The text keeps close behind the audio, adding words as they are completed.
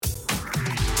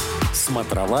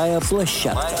Смотровая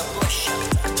площадка.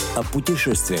 О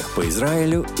путешествиях по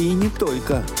Израилю и не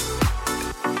только.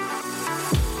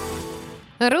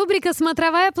 Рубрика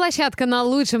 «Смотровая площадка» на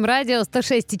лучшем радио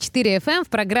 106,4 FM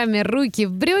в программе «Руки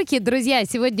в брюки». Друзья,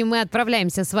 сегодня мы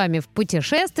отправляемся с вами в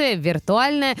путешествие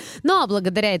виртуальное. Ну а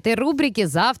благодаря этой рубрике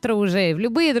завтра уже и в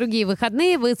любые другие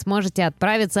выходные вы сможете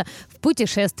отправиться в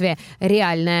путешествие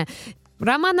реальное.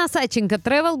 Роман Осадченко,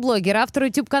 трэвэл-блогер, автор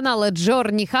YouTube-канала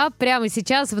Черное, прямо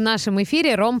сейчас в нашем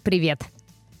эфире. Ром, привет.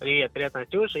 Привет,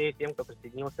 Настюша, и всем, кто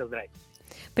присоединился. Здрасте.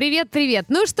 Привет.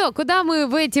 Ну что, куда мы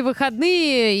в эти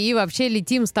выходные и вообще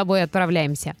летим с тобой,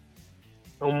 отправляемся?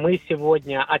 Мы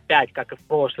сегодня опять, как и в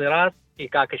прошлый раз, и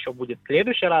как еще будет в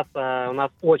следующий раз, у нас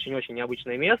очень-очень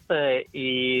необычное место.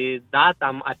 И да,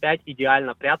 там опять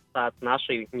идеально прятаться от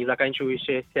нашей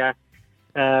незаканчивающейся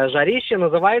жарище.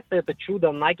 Называется это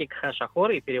чудо Накик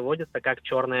Ха-Шахор и переводится как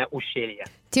 «Черное ущелье».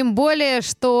 Тем более,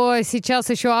 что сейчас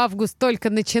еще август только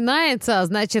начинается, а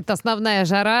значит, основная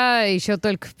жара еще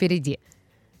только впереди.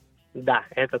 Да,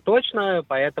 это точно,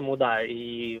 поэтому да,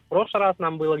 и в прошлый раз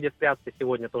нам было где спрятаться,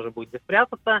 сегодня тоже будет где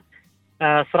спрятаться.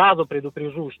 Сразу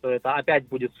предупрежу, что это опять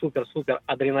будет супер-супер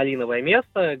адреналиновое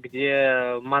место,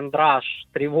 где мандраж,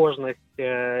 тревожность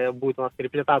будет у нас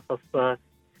переплетаться с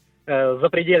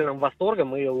запредельным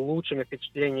восторгом и лучшими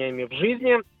впечатлениями в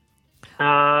жизни.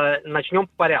 Начнем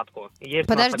по порядку.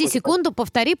 Подожди секунду,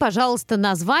 повтори, пожалуйста,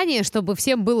 название, чтобы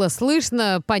всем было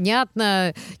слышно,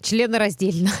 понятно,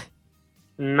 членораздельно.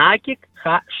 Накик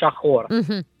Ха-Шахор.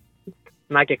 Угу.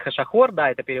 Накик Ха-Шахор,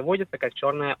 да, это переводится как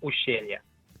 «Черное ущелье».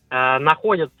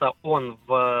 Находится он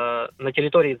на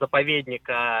территории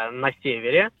заповедника на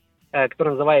севере, который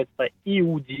называется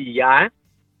Иегудия.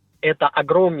 Это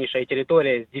огромнейшая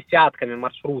территория с десятками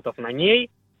маршрутов на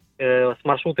ней, с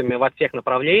маршрутами во всех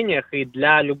направлениях, и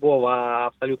для любого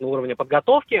абсолютно уровня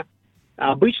подготовки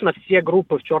обычно все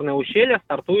группы в Черное ущелье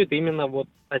стартуют именно вот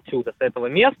отсюда, с этого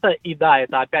места. И да,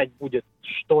 это опять будет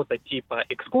что-то типа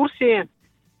экскурсии,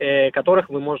 которых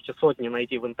вы можете сотни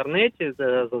найти в интернете,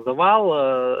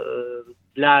 зазывал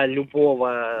для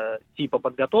любого типа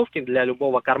подготовки, для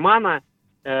любого кармана,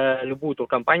 любую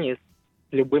туркомпанию с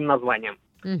любым названием.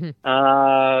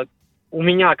 У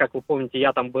меня, как вы помните,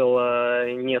 я там был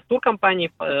не с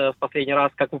туркомпанией в последний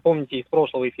раз. Как вы помните, из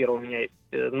прошлого эфира у меня есть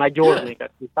надежный,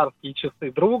 как царские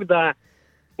часы, друг, да,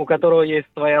 у которого есть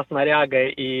своя снаряга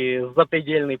и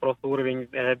запредельный просто уровень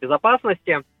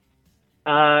безопасности.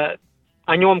 О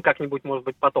нем как-нибудь, может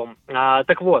быть, потом.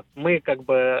 Так вот, мы как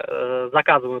бы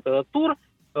заказываем этот тур,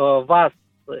 вас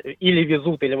или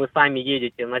везут, или вы сами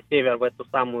едете на север в эту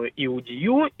самую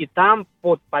Иегудию, и там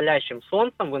под палящим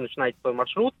солнцем вы начинаете свой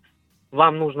маршрут.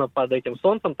 Вам нужно под этим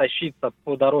солнцем тащиться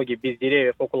по дороге без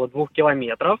деревьев около 2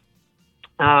 километров.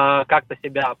 Как-то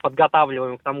себя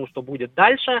подготавливаем к тому, что будет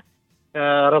дальше,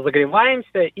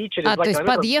 разогреваемся и через 2 то есть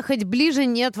километра... подъехать ближе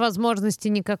нет возможности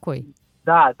никакой?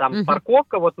 Да, там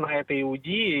парковка вот на этой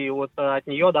Иегудии, и вот от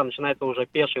нее, да, начинается уже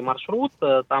пеший маршрут.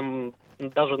 Там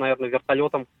даже, наверное,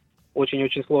 вертолетом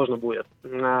очень-очень сложно будет.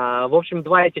 В общем,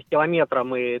 2 этих километра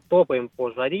мы топаем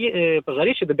по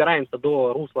жарище, добираемся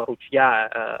до русла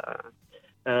ручья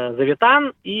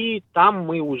Заветан, и там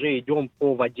мы уже идем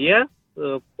по воде,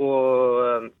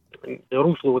 по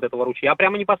руслу вот этого ручья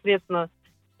прямо непосредственно,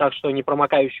 так что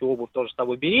непромокающую обувь тоже с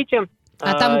собой берите.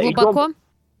 А там глубоко?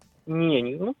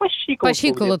 Ну по щиколотку. По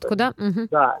щиколотку, да? Угу.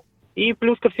 Да. И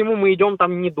плюс ко всему мы идем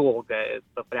там недолго,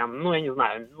 это прям, я не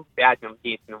знаю, 5 минут,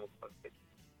 10 минут.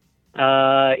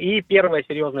 И первое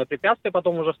серьезное препятствие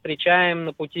потом уже встречаем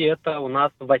на пути, это у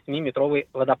нас 8-метровый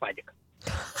водопадик.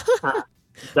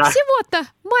 Да. Всего-то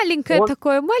маленькое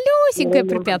такое, малюсенькое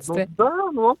препятствие.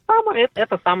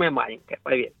 Это самое маленькое,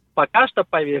 поверь. Пока что,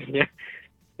 поверь мне.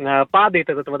 Падает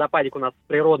этот водопадик у нас в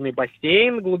природный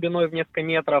бассейн глубиной в несколько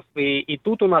метров, и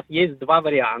тут у нас есть 2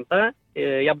 варианта.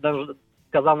 Я бы даже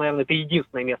сказал, наверное, это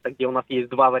единственное место, где у нас есть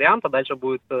 2 варианта, дальше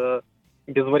будет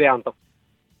без вариантов.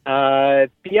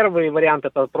 Первый вариант —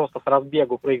 это просто с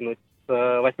разбегу прыгнуть с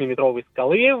 8-метровой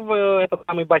скалы в этот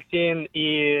самый бассейн.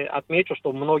 И отмечу,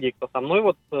 что многие, кто со мной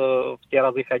вот в те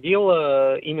разы ходил,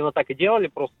 именно так и делали,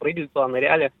 просто прыгали туда,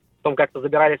 ныряли, потом как-то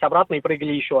забирались обратно и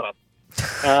прыгали еще раз.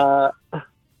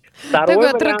 Такой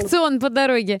аттракцион по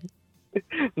дороге.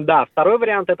 Да, второй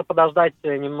вариант — это подождать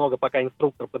немного, пока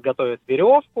инструктор подготовит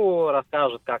веревку,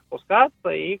 расскажет, как спускаться,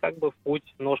 и как бы в путь,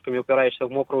 ножками упираешься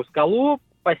в мокрую скалу,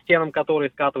 по стенам которой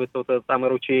скатывается вот этот самый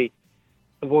ручей.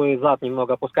 свой зад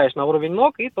немного опускаешь на уровень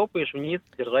ног и топаешь вниз,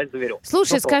 держать за веревку.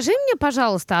 Слушай, скажи мне,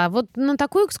 пожалуйста, а вот на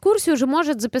такую экскурсию же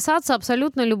может записаться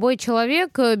абсолютно любой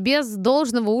человек без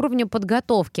должного уровня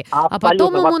подготовки. А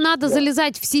потом ему надо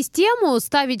залезать в систему,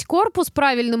 ставить корпус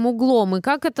правильным углом, и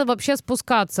как это вообще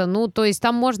спускаться? Ну, то есть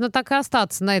там можно так и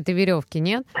остаться на этой веревке,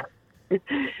 нет?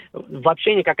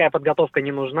 Вообще никакая подготовка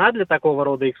не нужна для такого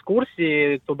рода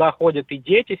экскурсий. Туда ходят и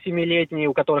дети 7-летние,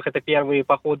 у которых это первые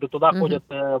походы. Туда ходят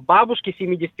бабушки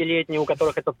 70-летние, у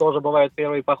которых это тоже бывают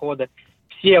первые походы.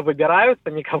 Все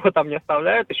выбираются, никого там не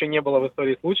оставляют. Еще не было в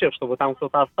истории случаев, чтобы там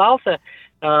кто-то остался.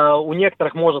 У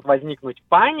некоторых может возникнуть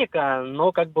паника,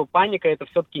 но как бы паника это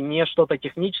все-таки не что-то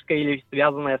техническое или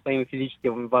связанное с своими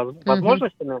физическими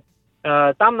возможностями.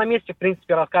 Там на месте, в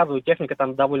принципе, рассказывают, техника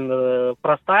там довольно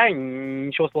простая,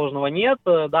 ничего сложного нет,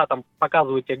 да, там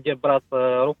показывают тебе, где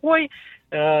браться рукой,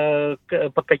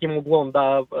 под каким углом,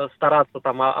 да, стараться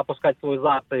там опускать свой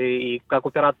зад и как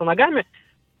упираться ногами.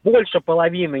 Больше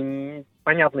половины,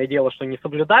 понятное дело, что не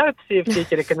соблюдают все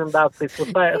эти рекомендации.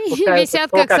 Висят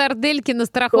как сардельки на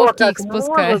страховке, их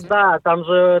спускают. Да, там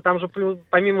же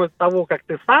помимо того, как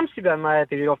ты сам себя на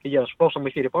этой веревке держишь, в прошлом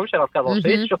эфире, помнишь, я рассказывал, что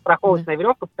есть еще страховочная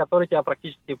веревка, с которой тебя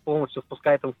практически полностью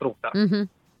спускает инструктор.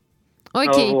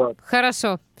 Окей,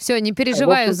 хорошо. Все, не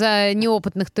переживаю за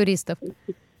неопытных туристов.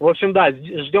 В общем, да,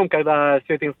 ждем, когда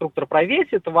все это инструктор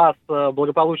провесит, вас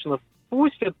благополучно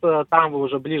спустит, там вы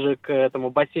уже ближе к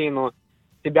этому бассейну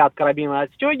себя от карабина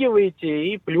отстегиваете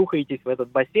и плюхаетесь в этот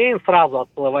бассейн, сразу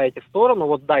отплываете в сторону.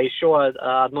 Вот да, еще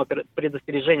одно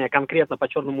предостережение конкретно по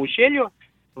Черному ущелью.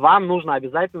 Вам нужно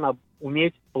обязательно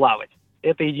уметь плавать.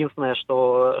 Это единственное,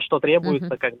 что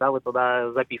требуется, когда вы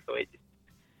туда записываетесь.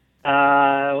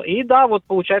 И да, вот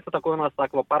получается такой у нас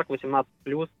аквапарк 18+,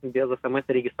 без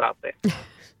смс-регистрации.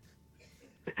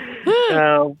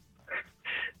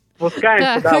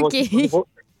 Спускаемся, да,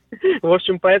 в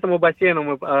общем, по этому бассейну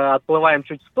мы отплываем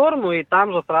чуть в сторону, и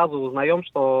там же сразу узнаем,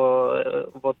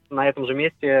 что вот на этом же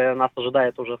месте нас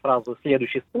ожидает уже сразу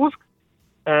следующий спуск.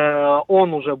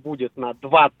 Он уже будет на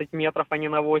 20 метров, а не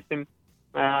на 8.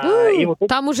 И вот тут,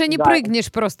 там уже не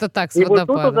прыгнешь просто так с водопада. И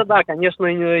вот тут уже, да,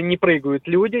 конечно, не прыгают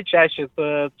люди.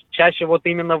 Чаще вот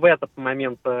именно в этот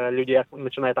момент людей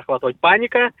начинает охватывать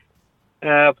паника.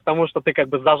 Потому что ты как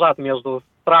бы зажат между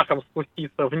страхом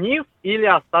спуститься вниз или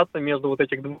остаться между вот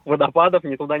этих двух водопадов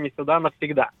ни туда, ни сюда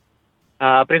навсегда.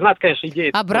 Признать, конечно,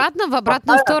 идея... Обратно, в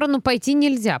обратную сторону пойти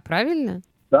нельзя, правильно?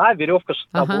 Да, веревка с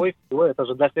тобой, все, это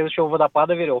же для следующего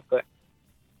водопада веревка.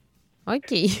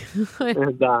 Окей.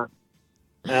 Да.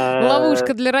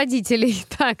 Ловушка для родителей.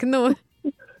 Так, ну...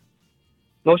 Ну,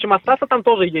 в общем, остаться там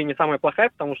тоже идея не самая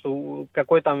плохая, потому что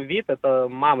какой там вид, это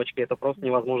мамочки, это просто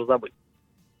невозможно забыть.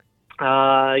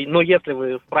 Но если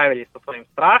вы справились со своим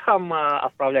страхом, а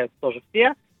справляются тоже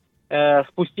все,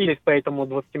 спустились по этому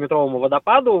 20-метровому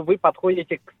водопаду, вы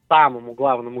подходите к самому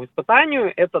главному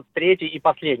испытанию. Это третий и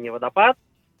последний водопад.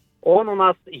 Он у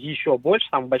нас еще больше,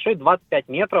 там большой, 25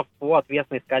 метров по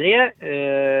отвесной скале,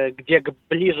 где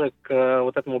ближе к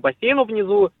вот этому бассейну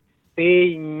внизу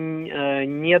ты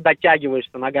не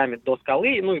дотягиваешься ногами до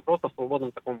скалы, ну и просто в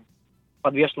свободном таком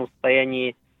подвешенном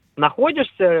состоянии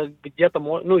находишься где-то,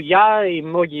 ну, я и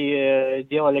многие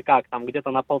делали как, там, где-то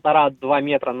на 1,5-2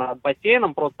 метра над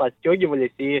бассейном, просто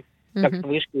отстегивались и как с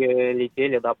вышки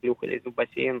летели, да, плюхались в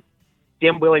бассейн.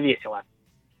 Всем было весело.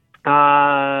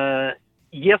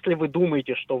 Если вы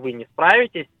думаете, что вы не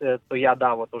справитесь, то я,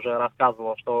 да, вот уже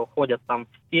рассказывал, что ходят там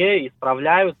все и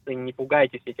справляются, не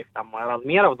пугайтесь этих там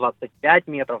размеров, 25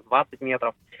 метров, 20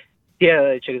 метров.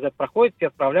 Все через это проходят, все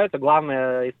справляются.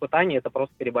 Главное испытание – это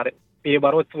просто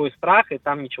перебороть свой страх, и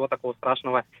там ничего такого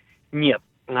страшного нет.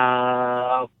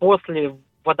 После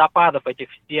водопадов этих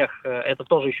всех это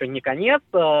тоже еще не конец.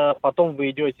 Потом вы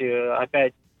идете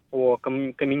опять по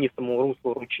каменистому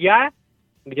руслу ручья,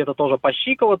 где-то тоже по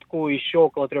щиколотку, еще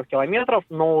около 3 километров,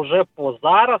 но уже по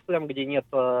зарослям, где нет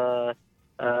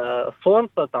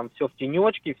солнца, там все в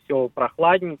тенечке, все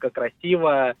прохладненько,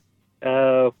 красиво.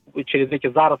 Через эти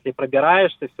заросли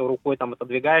пробираешься, все рукой там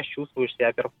отодвигаешь, чувствуешь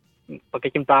себя по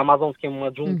каким-то амазонским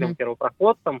джунглям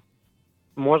первопроходцам.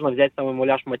 Можно взять самый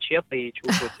муляж мачете и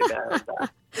чувствовать себя, да.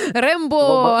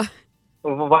 Рэмбо!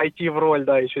 Войти в роль,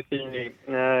 да, еще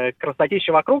сильнее.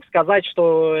 Красотища вокруг. Сказать,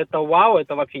 что это вау,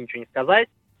 это вообще ничего не сказать.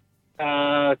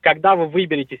 Когда вы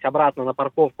выберетесь обратно на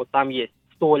парковку, там есть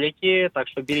столики, так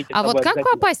что берите с собой. А вот как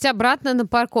попасть обратно на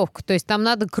парковку? То есть там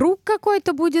надо круг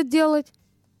какой-то будет делать?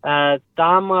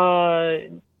 Там,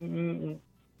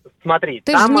 смотри...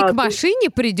 Ты же не к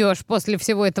машине придешь после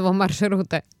всего этого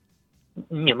маршрута?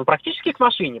 Не, ну практически к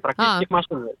машине,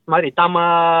 Смотри, там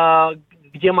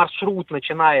где маршрут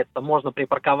начинается, можно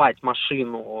припарковать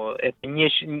машину.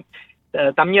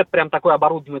 Там нет прям такой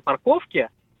оборудованной парковки,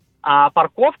 а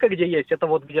парковка, где есть, это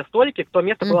вот где столики, то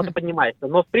место, куда ты поднимаешься.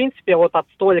 Но, в принципе, вот от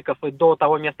столиков и до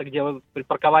того места, где вы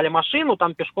припарковали машину,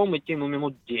 там пешком идти,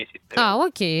 минут 10.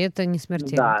 Окей, это не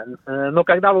смертельно. Да, но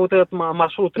когда вы вот этот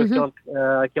маршрут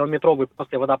километровый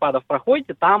после водопадов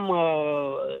проходите, там,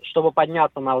 чтобы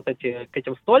подняться к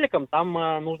этим столикам, там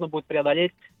нужно будет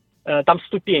преодолеть, там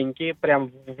ступеньки,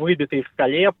 прям выбитые в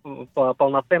скале,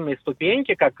 полноценные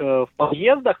ступеньки, как в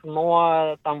подъездах,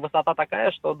 но там высота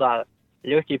такая, что, да,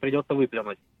 легкие придется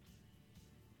выплюнуть.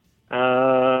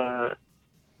 Что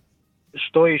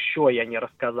еще я не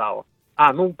рассказал?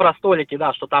 Про столики,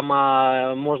 да, что там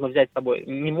можно взять с собой,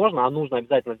 не можно, а нужно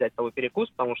обязательно взять с собой перекус,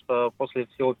 потому что после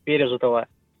всего пережитого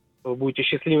вы будете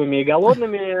счастливыми и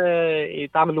голодными, и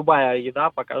там любая еда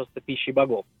покажется пищей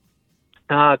богов.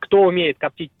 Кто умеет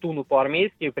коптить туну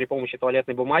по-армейски при помощи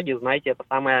туалетной бумаги, знаете,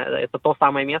 это то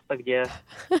самое место, где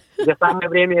самое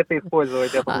время это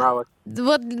использовать, этот навык.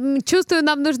 Вот чувствую,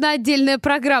 нам нужна отдельная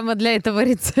программа для этого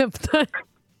рецепта.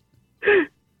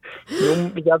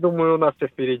 Я думаю, у нас все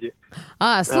впереди.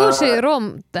 Слушай,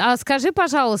 Ром, скажи,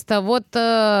 пожалуйста, вот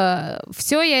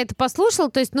все, я это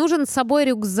послушал, то есть нужен с собой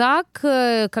рюкзак,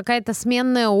 какая-то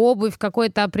сменная обувь,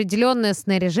 какое-то определенное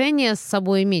снаряжение с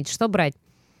собой иметь. Что брать?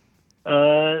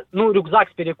 Рюкзак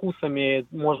с перекусами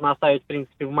можно оставить, в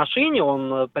принципе, в машине,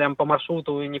 он прям по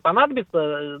маршруту не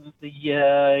понадобится.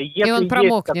 Если и он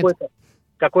промокнет.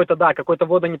 Какой-то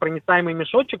водонепроницаемый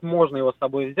мешочек, можно его с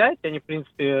собой взять, они, в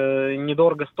принципе,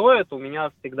 недорого стоят, у меня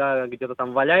всегда где-то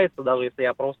там валяется, даже если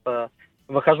я просто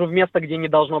выхожу в место, где не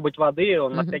должно быть воды,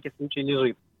 он на всякий случай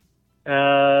лежит.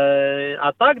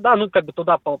 А так, да,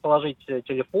 туда положить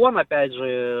телефон, опять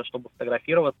же, чтобы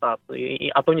фотографироваться,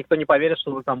 а то никто не поверит,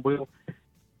 что ты там был.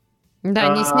 Да,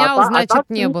 не снял, значит,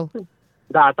 не был.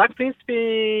 Да, так, в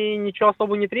принципе, ничего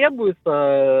особо не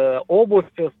требуется. Обувь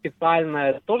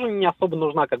специальная тоже не особо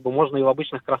нужна, можно и в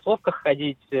обычных кроссовках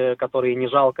ходить, которые не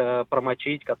жалко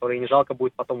промочить, которые не жалко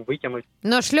будет потом выкинуть.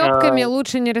 Но шлепками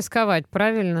лучше не рисковать,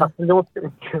 правильно?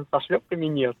 Со шлепками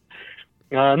нет.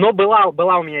 Но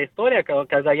была у меня история,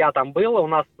 когда я там был, у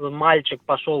нас мальчик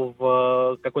пошел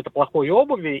в какой-то плохой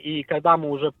обуви, и когда мы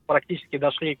уже практически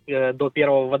дошли до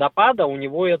первого водопада, у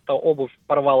него эта обувь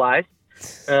порвалась.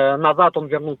 Назад он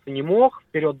вернуться не мог,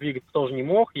 вперед двигаться тоже не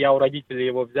мог. Я у родителей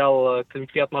его взял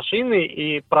ключи от машины,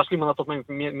 и прошли мы на тот момент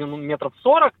метров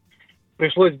 40.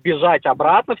 Пришлось бежать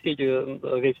обратно,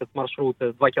 весь этот маршрут,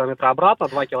 2 километра обратно,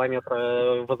 2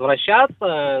 километра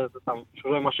возвращаться, там, в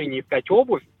чужой машине искать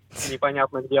обувь,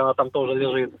 непонятно, где она там тоже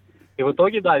лежит. И в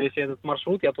итоге, да, весь этот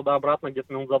маршрут я туда-обратно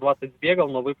где-то минут за 20 сбегал,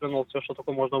 но выплюнул все, что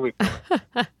только можно выплюнуть.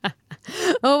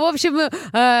 В общем,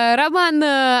 Роман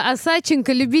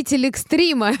Осадченко — любитель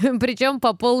экстрима, причем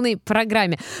по полной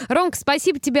программе. Ромка,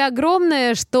 спасибо тебе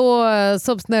огромное, что,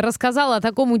 собственно, рассказал о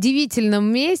таком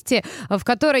удивительном месте, в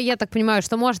которое, я так понимаю,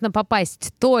 что можно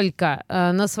попасть только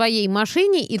на своей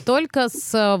машине и только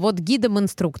с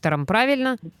гидом-инструктором,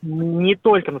 правильно? Не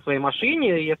только на своей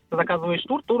машине. Если ты заказываешь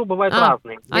тур, туры бывают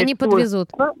разные. Они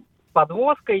подвезут. С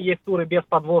подвозкой, есть туры без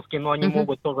подвозки, но они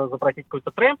могут тоже заплатить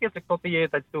какой-то трэмп, если кто-то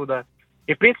едет отсюда.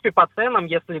 И, в принципе, по ценам,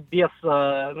 если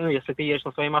ты едешь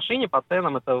на своей машине, по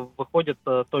ценам это выходит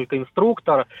только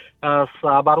инструктор с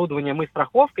оборудованием и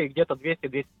страховкой, где-то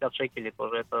 200-250 шекелей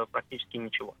тоже, это практически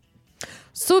ничего.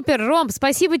 Супер, Ром,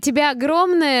 спасибо тебе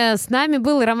огромное. С нами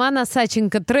был Роман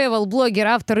Осадченко, трэвэл-блогер,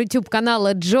 автор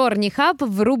YouTube-канала Черный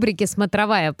в рубрике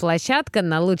 «Смотровая площадка»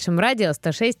 на лучшем радио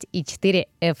 106,4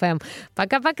 FM.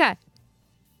 Пока-пока.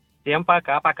 Всем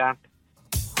пока-пока.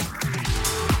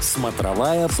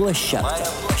 Смотровая площадка.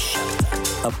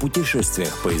 О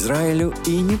путешествиях по Израилю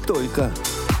и не только.